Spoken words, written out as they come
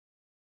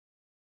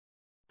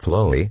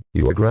Chloe,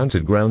 you are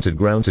grounded.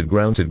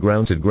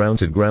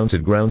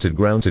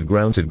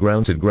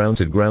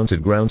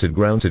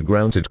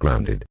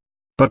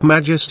 But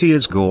Majesty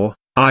is Gore,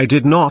 I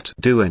did not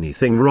do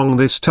anything wrong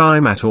this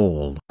time at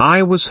all.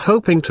 I was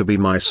hoping to be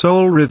my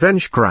soul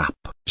revenge crap.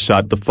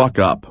 Shut the fuck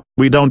up.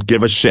 We don't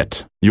give a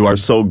shit. You are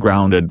so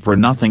grounded for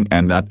nothing,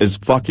 and that is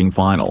fucking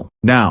final.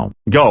 Now,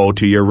 go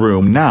to your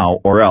room now,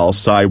 or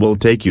else I will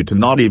take you to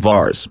Naughty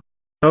Vars.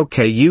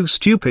 Okay, you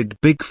stupid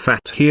big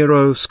fat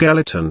hero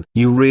skeleton.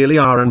 You really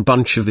are a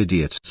bunch of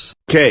idiots.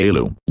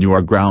 Kaylu, you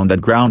are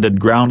grounded,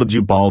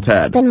 you bald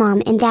head. But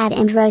Mom and Dad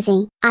and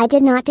Rosie, I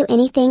did not do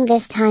anything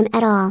this time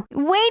at all.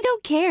 We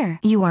don't care.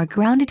 You are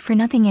grounded for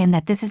nothing, and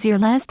that this is your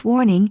last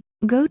warning.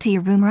 Go to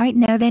your room right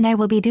now, then I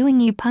will be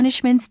doing you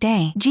punishments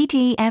day.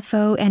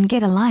 GTFO and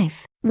get a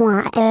life.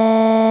 What?